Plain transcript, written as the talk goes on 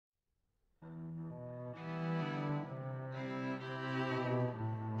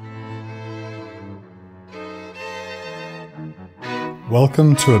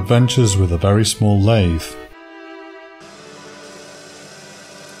Welcome to Adventures with a Very Small Lathe.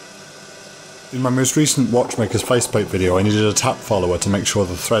 In my most recent Watchmakers Faceplate video, I needed a tap follower to make sure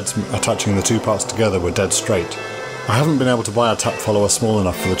the threads attaching the two parts together were dead straight. I haven't been able to buy a tap follower small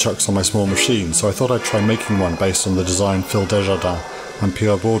enough for the chucks on my small machine, so I thought I'd try making one based on the design Phil Desjardins and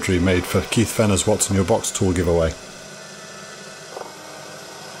Pierre Baudry made for Keith Fenner's What's in Your Box tool giveaway.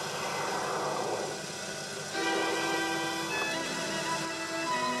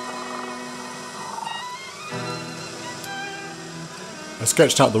 I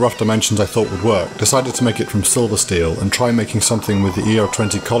sketched out the rough dimensions I thought would work, decided to make it from silver steel and try making something with the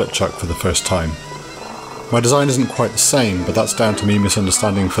ER20 collet chuck for the first time. My design isn't quite the same, but that's down to me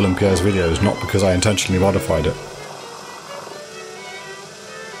misunderstanding Phil and Pierre's videos, not because I intentionally modified it.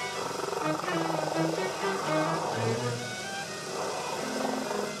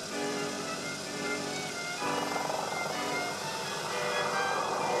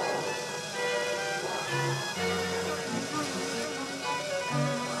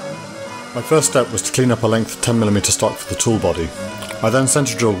 My first step was to clean up a length 10mm stock for the tool body. I then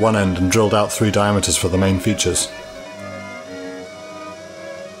centre drilled one end and drilled out 3 diameters for the main features.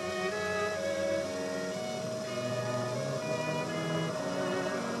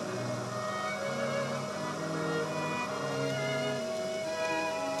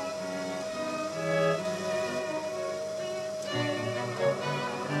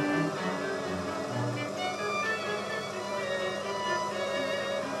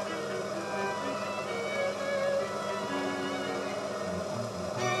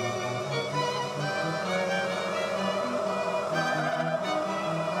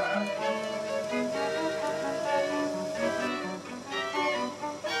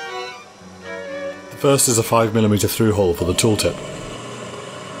 The first is a 5mm through hole for the tooltip.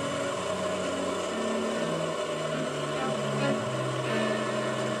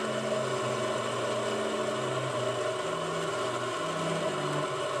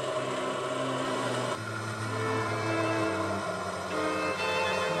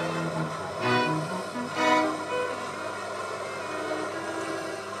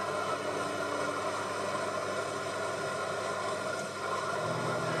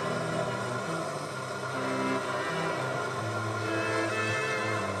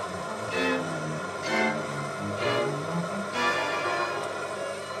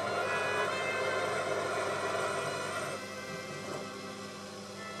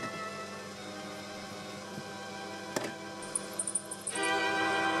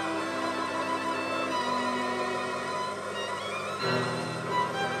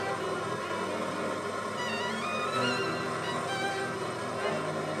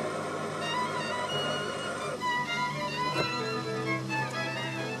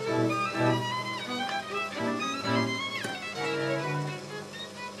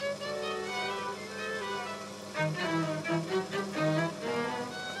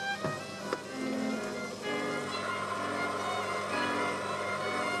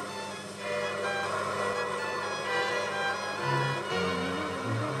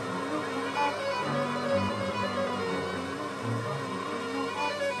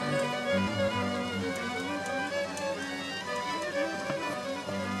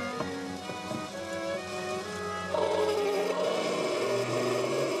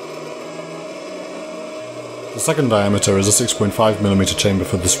 The second diameter is a 6.5mm chamber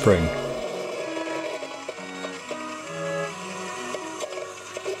for the spring.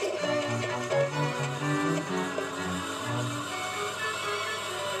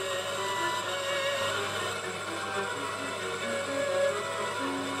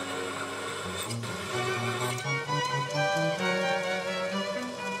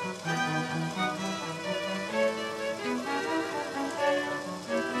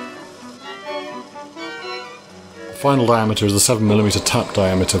 The final diameter is the 7mm tap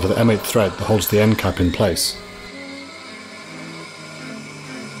diameter for the M8 thread that holds the end cap in place.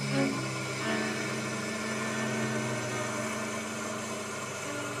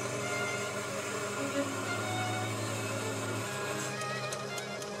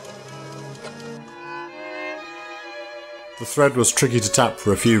 The thread was tricky to tap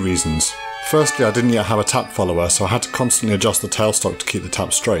for a few reasons. Firstly, I didn't yet have a tap follower, so I had to constantly adjust the tailstock to keep the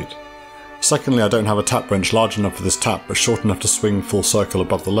tap straight. Secondly, I don't have a tap wrench large enough for this tap but short enough to swing full circle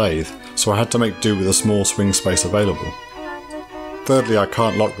above the lathe, so I had to make do with a small swing space available. Thirdly, I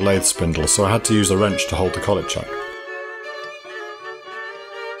can't lock the lathe spindle, so I had to use a wrench to hold the collet chuck.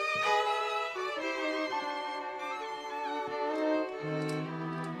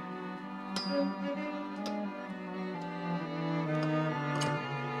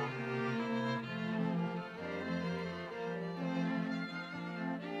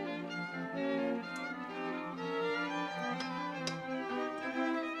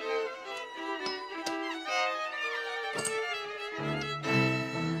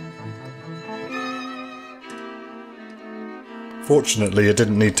 Fortunately, it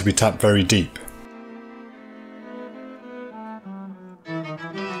didn't need to be tapped very deep.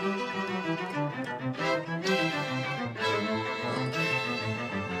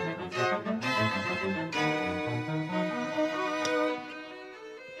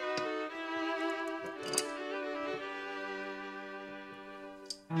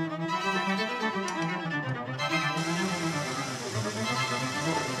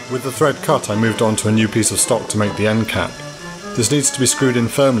 With the thread cut, I moved on to a new piece of stock to make the end cap. This needs to be screwed in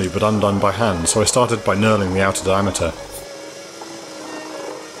firmly but undone by hand, so I started by knurling the outer diameter.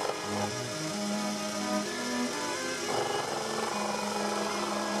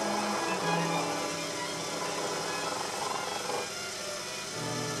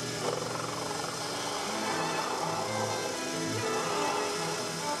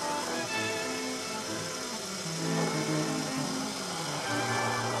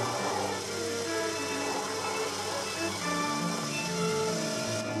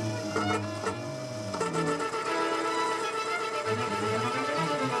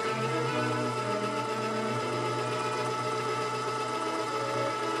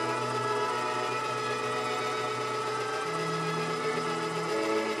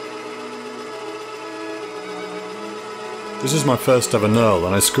 This is my first ever knurl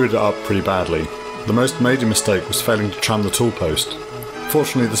and I screwed it up pretty badly. The most major mistake was failing to tram the tool post.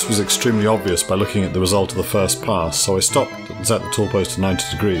 Fortunately this was extremely obvious by looking at the result of the first pass, so I stopped and set the tool post to 90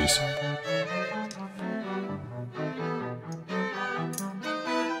 degrees.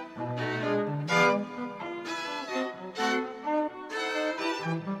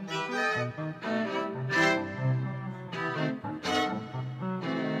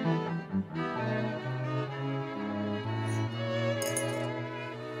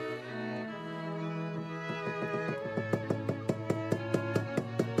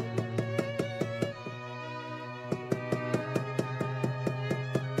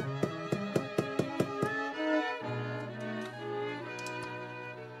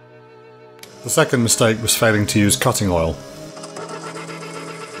 The second mistake was failing to use cutting oil.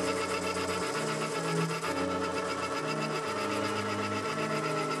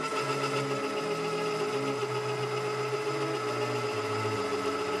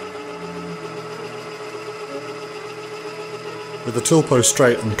 With the tool post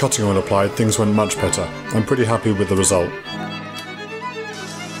straight and cutting oil applied, things went much better. I'm pretty happy with the result.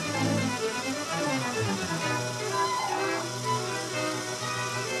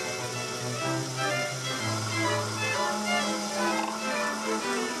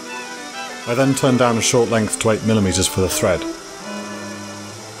 I then turned down a short length to 8mm for the thread.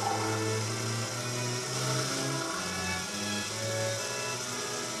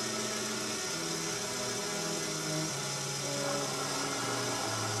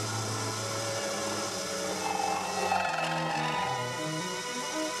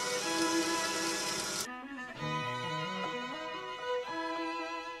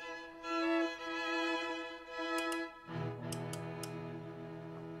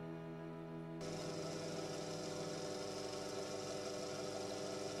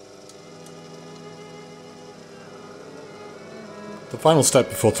 The final step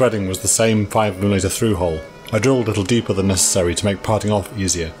before threading was the same 5mm through hole. I drilled a little deeper than necessary to make parting off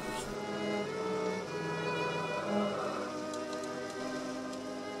easier.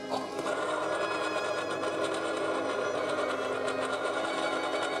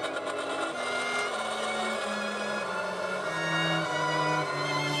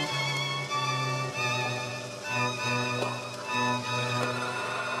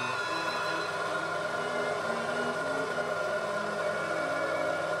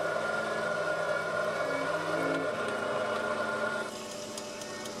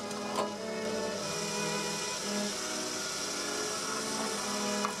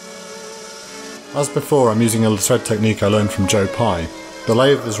 As before, I'm using a thread technique I learned from Joe Pye. The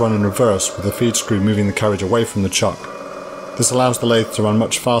lathe is run in reverse, with the feed screw moving the carriage away from the chuck. This allows the lathe to run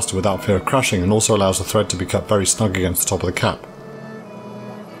much faster without fear of crashing, and also allows the thread to be cut very snug against the top of the cap.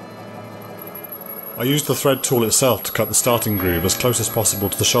 I used the thread tool itself to cut the starting groove as close as possible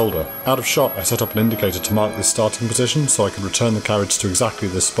to the shoulder. Out of shot, I set up an indicator to mark this starting position so I could return the carriage to exactly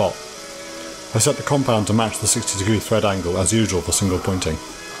this spot. I set the compound to match the 60-degree thread angle as usual for single pointing.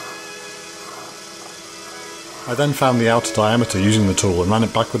 I then found the outer diameter using the tool and ran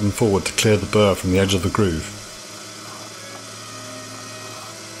it backward and forward to clear the burr from the edge of the groove.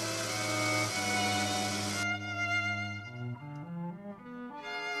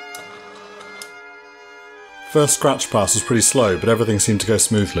 First scratch pass was pretty slow, but everything seemed to go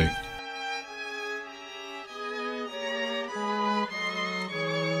smoothly.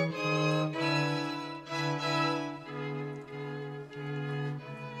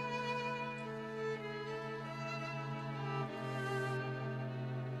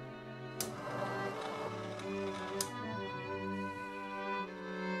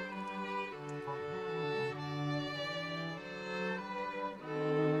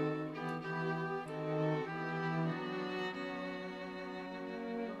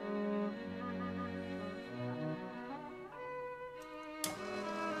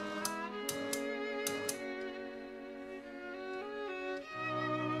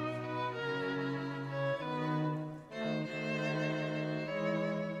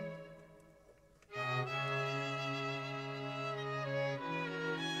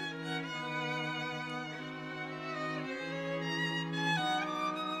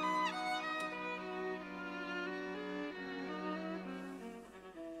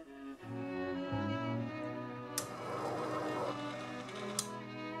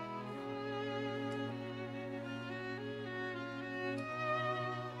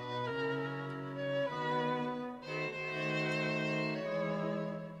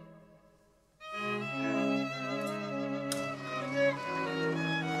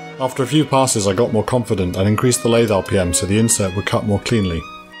 After a few passes I got more confident and increased the lathe RPM so the insert would cut more cleanly.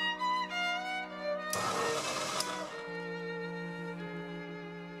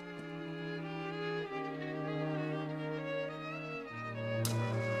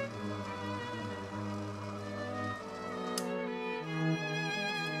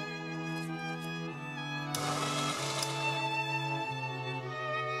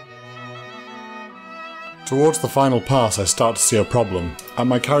 Towards the final pass I start to see a problem. At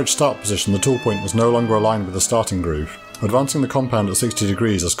my carriage start position the tool point was no longer aligned with the starting groove. Advancing the compound at 60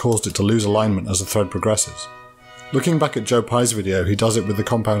 degrees has caused it to lose alignment as the thread progresses. Looking back at Joe Pye's video, he does it with the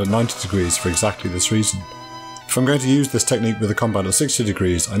compound at 90 degrees for exactly this reason. If I'm going to use this technique with the compound at 60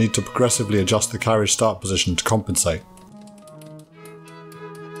 degrees, I need to progressively adjust the carriage start position to compensate.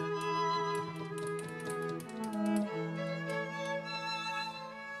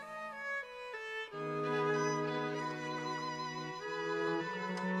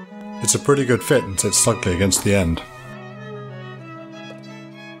 It's a pretty good fit and sits snugly against the end.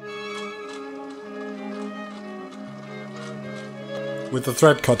 With the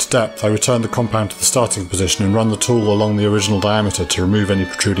thread cut to depth, I return the compound to the starting position and run the tool along the original diameter to remove any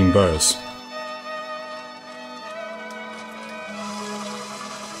protruding burrs.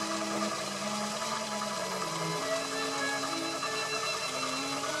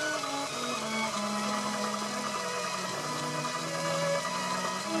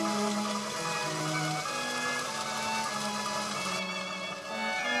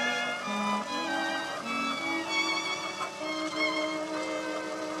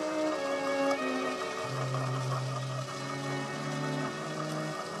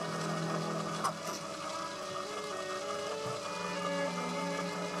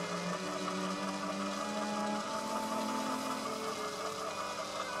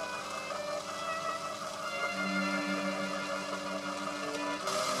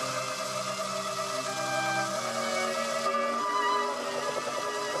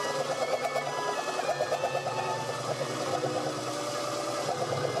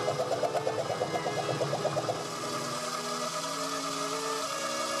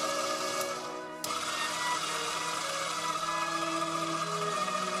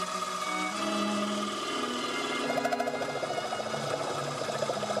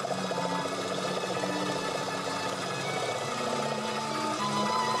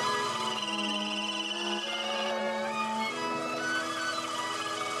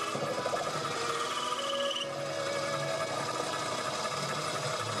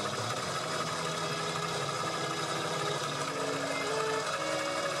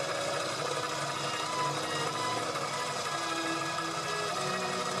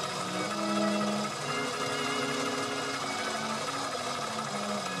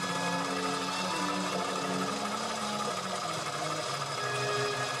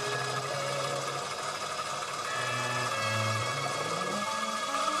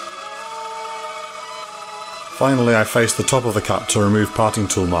 Finally, I face the top of the cap to remove parting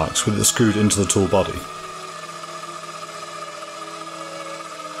tool marks with it screwed into the tool body.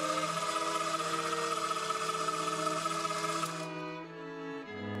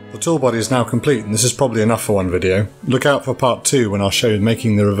 The tool body is now complete and this is probably enough for one video. Look out for part 2 when I'll show you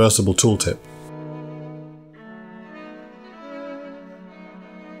making the reversible tooltip.